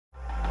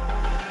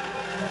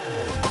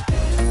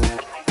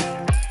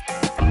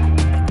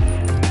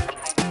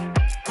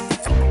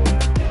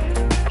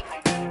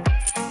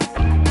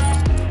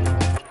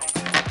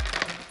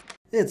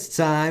It's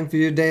time for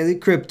your daily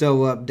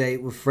crypto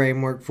update with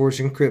Framework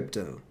Fortune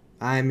Crypto.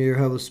 I'm your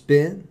host,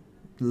 Ben.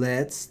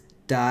 Let's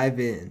dive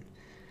in.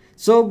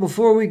 So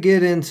before we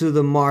get into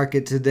the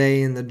market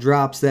today and the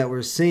drops that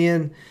we're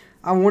seeing,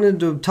 I wanted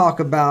to talk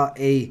about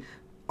a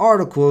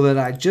article that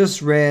I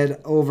just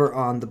read over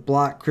on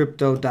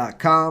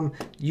theblockcrypto.com.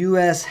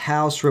 U.S.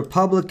 House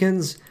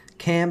Republicans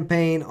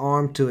campaign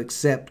armed to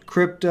accept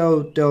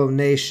crypto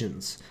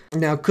donations.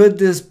 Now, could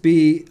this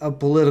be a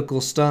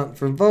political stunt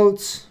for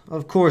votes?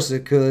 Of course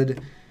it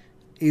could.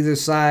 Either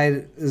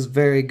side is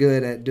very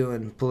good at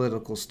doing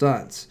political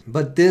stunts.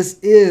 But this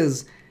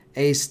is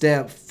a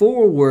step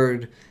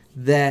forward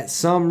that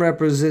some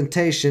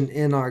representation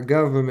in our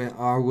government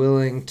are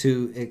willing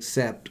to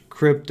accept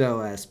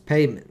crypto as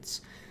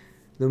payments.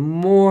 The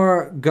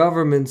more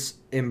governments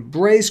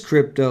embrace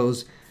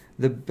cryptos,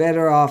 the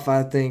better off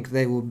I think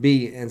they will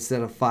be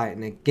instead of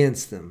fighting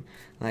against them.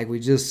 Like we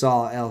just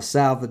saw El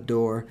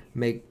Salvador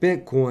make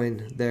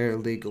Bitcoin their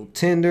legal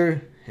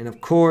tender. And of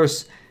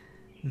course,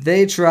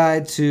 they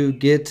tried to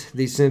get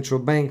the central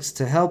banks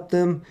to help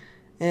them,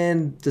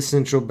 and the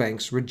central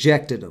banks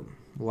rejected them.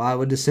 Why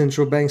would the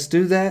central banks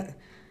do that?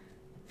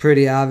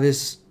 Pretty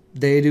obvious.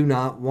 They do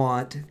not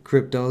want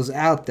cryptos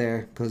out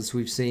there because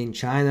we've seen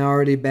China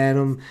already ban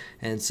them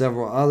and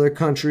several other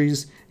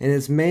countries. And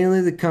it's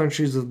mainly the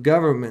countries with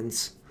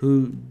governments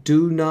who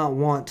do not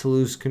want to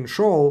lose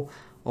control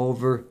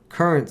over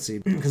currency.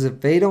 Because if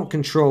they don't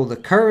control the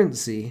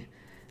currency,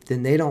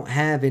 then they don't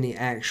have any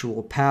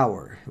actual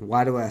power. And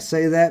why do I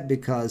say that?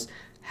 Because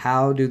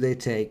how do they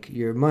take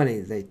your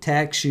money? They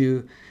tax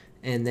you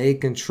and they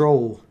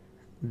control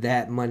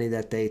that money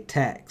that they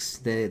tax.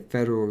 The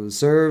Federal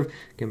Reserve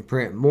can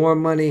print more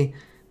money.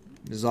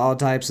 There's all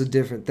types of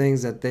different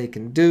things that they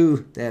can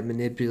do that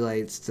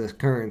manipulates the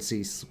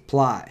currency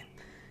supply.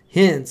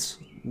 Hence,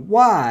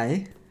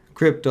 why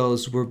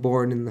cryptos were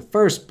born in the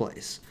first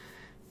place.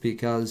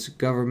 Because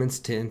governments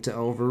tend to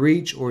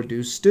overreach or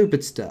do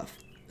stupid stuff.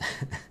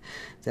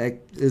 That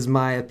is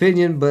my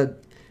opinion,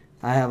 but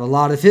I have a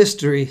lot of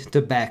history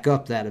to back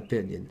up that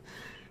opinion.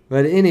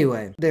 But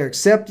anyway, they're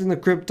accepting the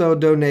crypto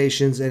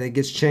donations and it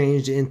gets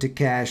changed into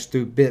cash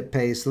through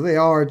BitPay. So they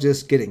are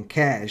just getting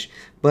cash.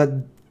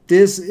 But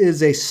this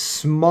is a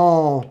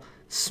small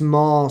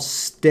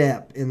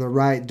step in the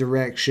right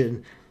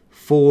direction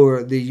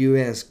for the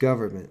U.S.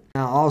 government.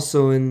 Now,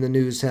 also in the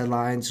news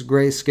headlines,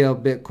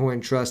 Grayscale Bitcoin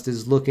Trust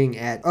is looking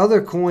at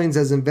other coins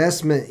as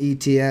investment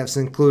ETFs,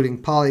 including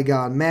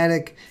Polygon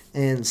Matic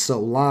and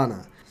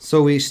Solana.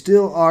 So we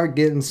still are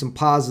getting some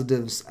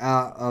positives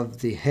out of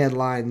the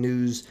headline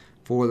news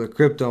for the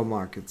crypto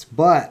markets.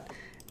 But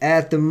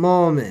at the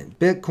moment,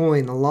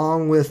 Bitcoin,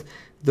 along with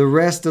the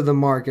rest of the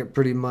market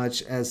pretty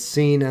much, has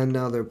seen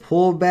another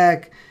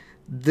pullback.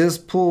 This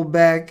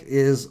pullback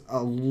is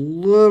a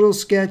little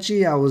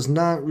sketchy. I was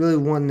not really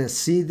wanting to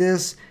see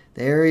this.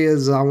 The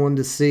areas I wanted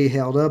to see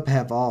held up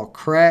have all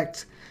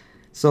cracked.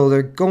 So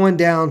they're going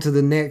down to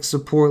the next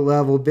support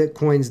level.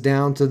 Bitcoin's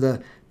down to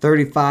the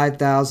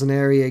 35,000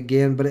 area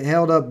again, but it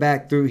held up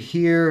back through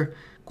here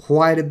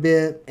quite a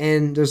bit.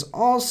 And there's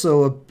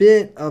also a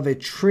bit of a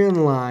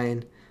trend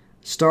line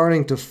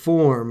starting to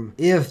form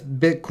if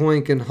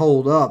Bitcoin can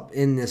hold up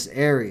in this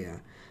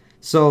area.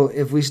 So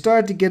if we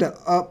start to get an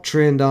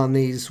uptrend on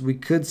these, we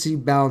could see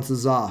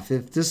bounces off.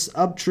 If this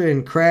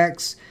uptrend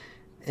cracks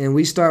and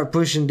we start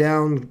pushing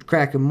down,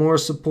 cracking more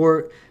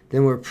support,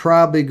 then we're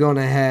probably going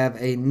to have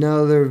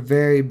another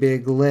very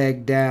big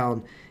leg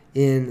down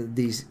in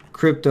these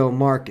crypto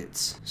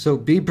markets. So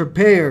be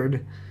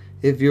prepared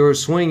if you're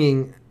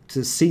swinging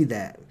to see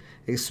that,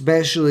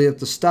 especially if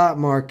the stock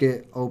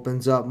market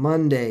opens up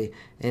Monday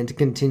and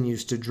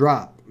continues to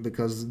drop,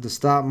 because the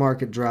stock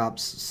market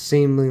drops,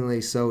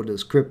 seemingly so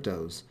does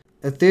cryptos.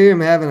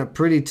 Ethereum having a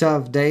pretty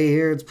tough day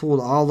here. It's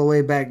pulled all the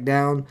way back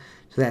down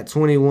to that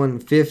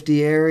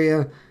 2150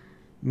 area,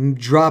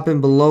 dropping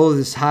below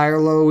this higher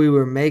low we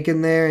were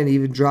making there, and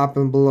even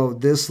dropping below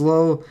this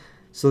low.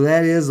 So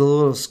that is a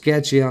little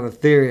sketchy on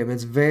Ethereum.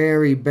 It's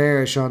very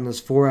bearish on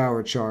this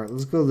 4-hour chart.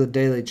 Let's go to the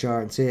daily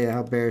chart and see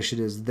how bearish it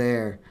is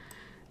there.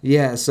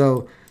 Yeah,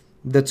 so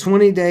the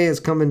 20-day is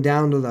coming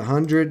down to the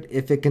 100.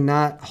 If it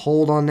cannot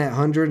hold on that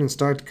 100 and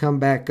start to come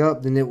back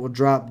up, then it will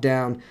drop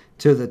down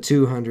to the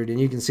 200. And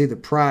you can see the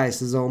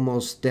price is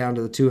almost down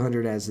to the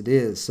 200 as it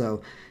is.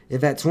 So if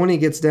that 20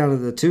 gets down to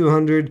the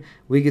 200,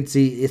 we could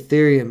see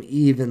Ethereum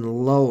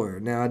even lower.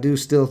 Now, I do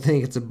still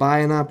think it's a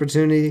buying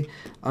opportunity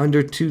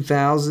under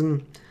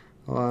 2,000,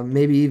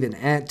 maybe even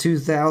at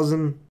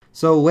 2,000.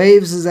 So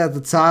Waves is at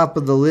the top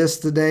of the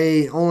list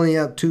today, only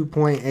up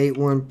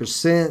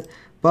 2.81%.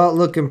 But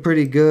looking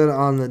pretty good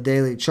on the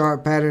daily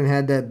chart pattern.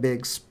 Had that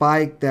big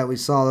spike that we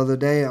saw the other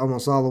day,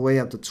 almost all the way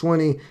up to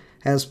 20.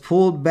 Has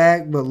pulled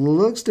back, but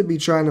looks to be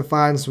trying to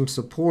find some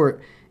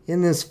support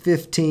in this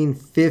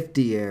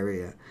 1550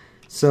 area.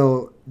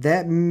 So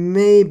that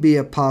may be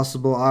a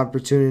possible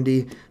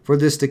opportunity for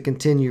this to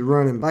continue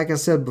running. Like I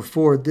said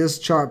before, this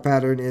chart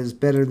pattern is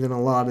better than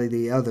a lot of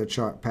the other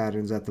chart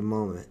patterns at the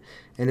moment.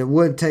 And it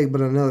would take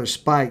but another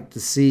spike to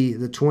see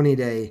the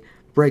 20-day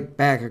break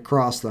back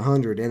across the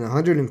 100. And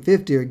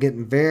 150 are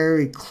getting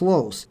very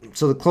close.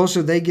 So the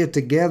closer they get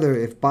together,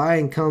 if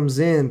buying comes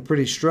in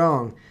pretty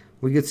strong,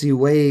 we could see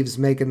waves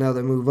make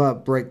another move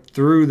up, break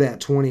through that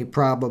 20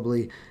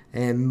 probably,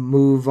 and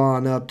move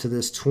on up to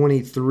this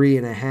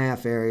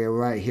 23.5 area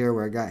right here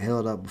where it got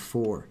held up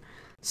before.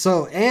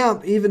 So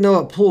AMP, even though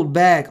it pulled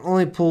back,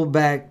 only pulled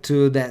back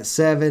to that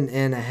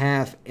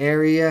 7.5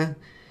 area.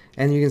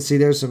 And you can see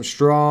there's some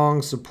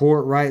strong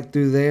support right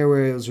through there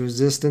where it was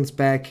resistance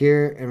back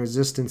here and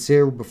resistance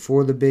here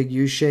before the big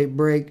U-shaped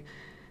break.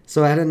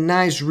 So I had a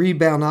nice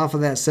rebound off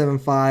of that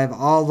 7.5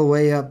 all the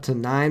way up to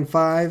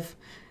 9.5.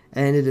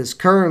 And it is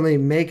currently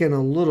making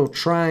a little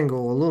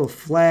triangle, a little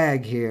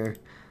flag here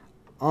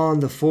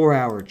on the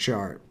 4-hour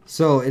chart.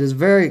 So it is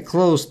very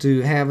close to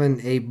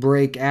having a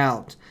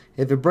breakout.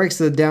 If it breaks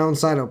to the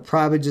downside, it'll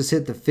probably just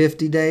hit the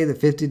 50-day. The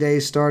 50-day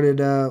started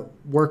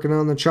working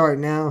on the chart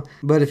now.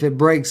 But if it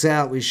breaks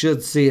out, we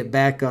should see it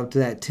back up to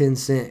that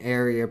 10-cent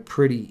area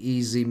pretty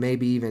easy,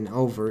 maybe even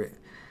over it.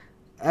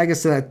 Like I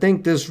said, I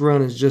think this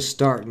run is just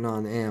starting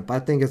on AMP. I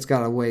think it's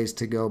got a ways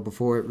to go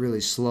before it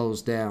really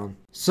slows down.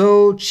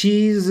 So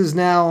Chilliz is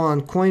now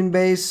on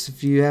Coinbase.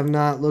 If you have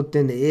not looked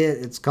into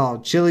it, it's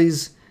called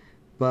Chilliz,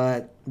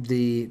 but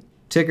the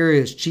ticker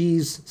is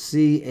Cheese,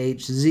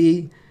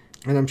 CHZ.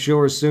 And I'm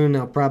sure soon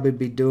they'll probably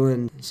be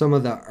doing some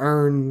of the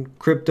earn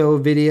crypto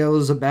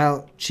videos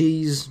about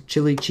cheese,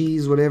 chili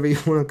cheese, whatever you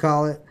want to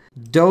call it.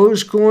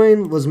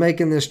 Dogecoin was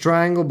making this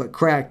triangle but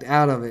cracked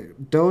out of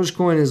it.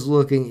 Dogecoin is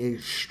looking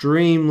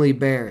extremely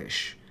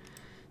bearish.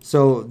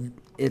 So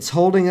it's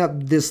holding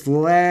up this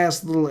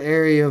last little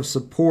area of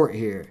support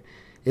here.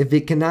 If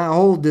it cannot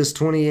hold this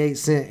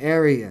 28-cent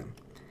area,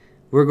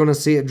 we're going to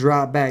see it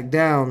drop back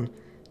down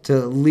to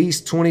at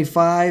least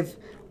 25,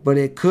 but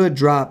it could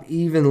drop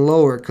even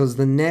lower because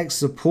the next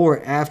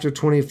support after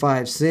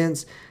 25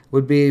 cents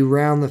would be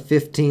around the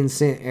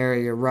 15-cent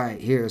area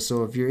right here.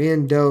 So if you're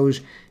in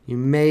Doge, you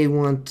may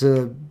want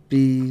to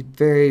be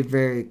very,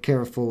 very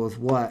careful with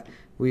what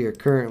we are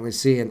currently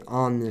seeing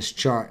on this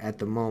chart at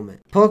the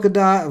moment.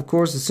 Polkadot, of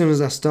course, as soon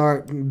as I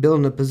start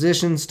building a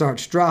position,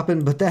 starts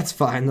dropping, but that's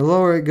fine. The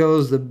lower it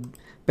goes, the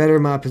better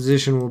my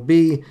position will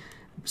be.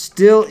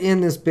 Still in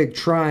this big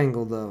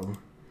triangle, though.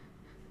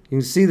 You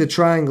can see the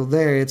triangle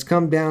there. It's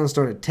come down and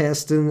started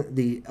testing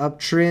the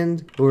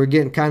uptrend. But we're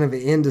getting kind of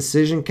an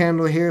indecision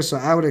candle here, so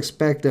I would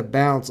expect a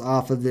bounce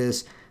off of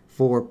this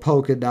for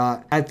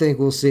Polkadot. I think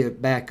we'll see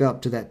it back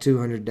up to that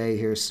 200-day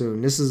here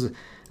soon. This is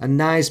a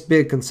nice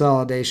big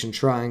consolidation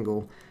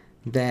triangle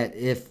that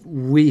if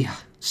we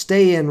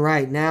stay in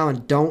right now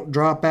and don't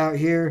drop out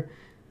here,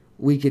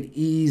 we could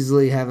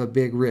easily have a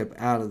big rip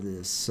out of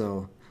this.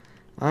 So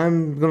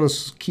I'm going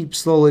to keep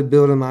slowly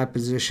building my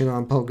position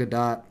on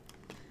Polkadot.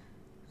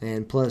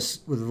 And plus,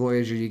 with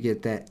Voyager, you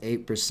get that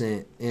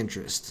 8%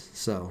 interest.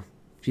 So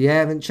if you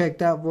haven't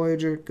checked out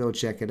Voyager, go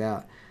check it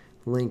out.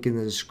 Link in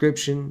the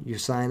description. You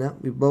sign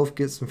up, we both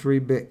get some free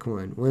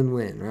Bitcoin.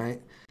 Win-win,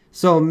 right?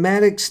 So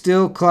Matic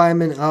still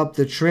climbing up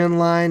the trend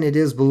line. It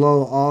is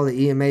below all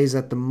the EMAs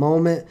at the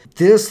moment.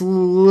 This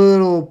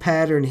little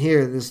pattern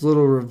here, this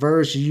little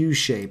reverse U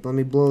shape. Let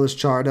me blow this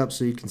chart up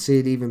so you can see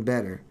it even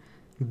better.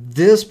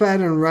 This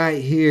pattern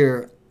right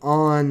here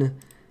on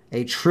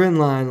a trend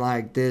line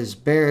like this,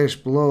 bearish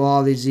below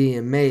all these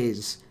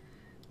EMAs,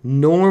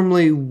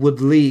 normally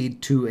would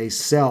lead to a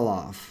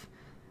sell-off.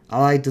 I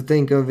like to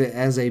think of it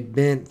as a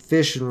bent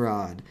fishing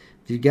rod.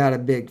 If you got a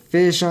big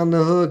fish on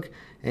the hook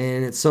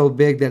and it's so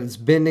big that it's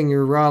bending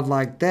your rod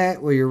like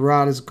that, well, your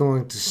rod is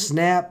going to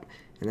snap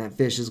and that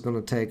fish is going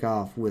to take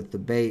off with the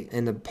bait.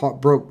 And the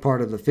broke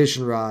part of the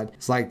fishing rod,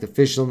 it's like the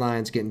fishing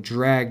line's getting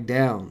dragged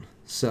down.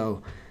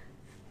 So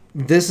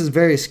this is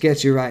very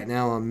sketchy right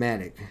now on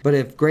Matic. But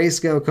if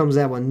Grayscale comes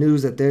out with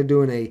news that they're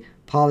doing a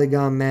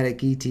Polygon Matic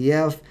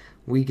ETF,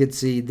 we could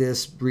see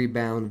this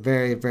rebound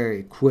very,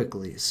 very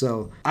quickly.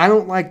 So I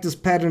don't like this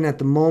pattern at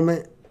the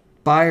moment.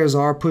 Buyers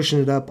are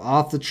pushing it up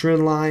off the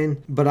trend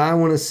line, but I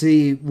want to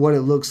see what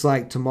it looks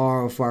like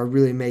tomorrow before I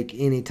really make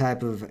any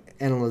type of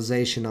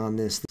analyzation on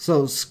this.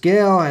 So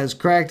Skale has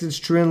cracked its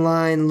trend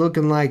line,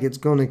 looking like it's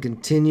going to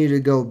continue to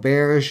go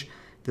bearish.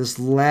 This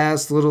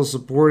last little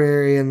support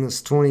area in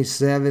this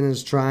 27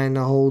 is trying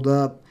to hold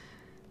up.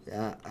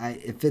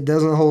 If it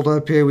doesn't hold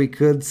up here, we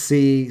could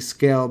see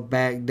Skale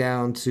back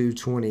down to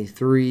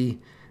 23,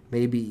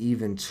 maybe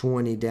even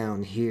 20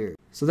 down here.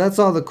 So that's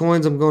all the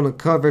coins I'm going to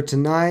cover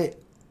tonight.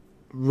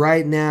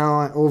 Right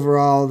now,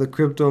 overall, the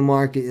crypto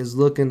market is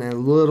looking a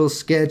little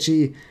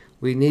sketchy.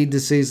 We need to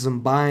see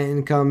some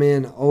buying come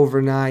in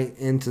overnight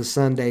into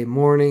Sunday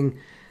morning.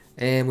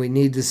 And we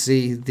need to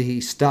see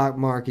the stock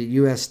market,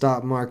 U.S.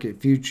 stock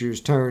market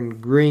futures turn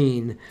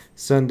green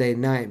Sunday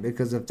night,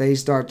 because if they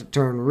start to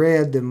turn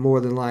red, then more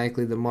than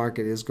likely the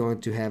market is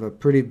going to have a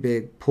pretty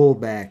big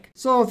pullback.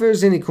 So if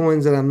there's any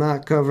coins that I'm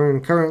not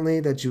covering currently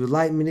that you would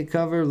like me to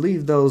cover,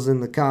 leave those in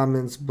the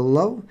comments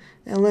below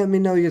and let me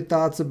know your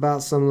thoughts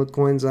about some of the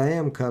coins I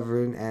am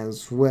covering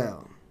as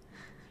well.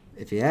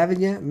 If you haven't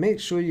yet, make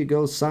sure you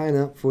go sign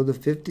up for the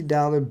 $50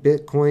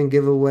 Bitcoin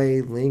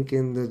giveaway, link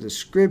in the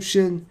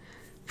description.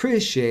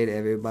 Appreciate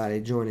everybody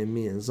joining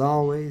me as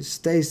always.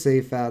 Stay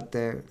safe out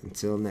there.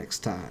 Until next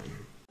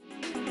time.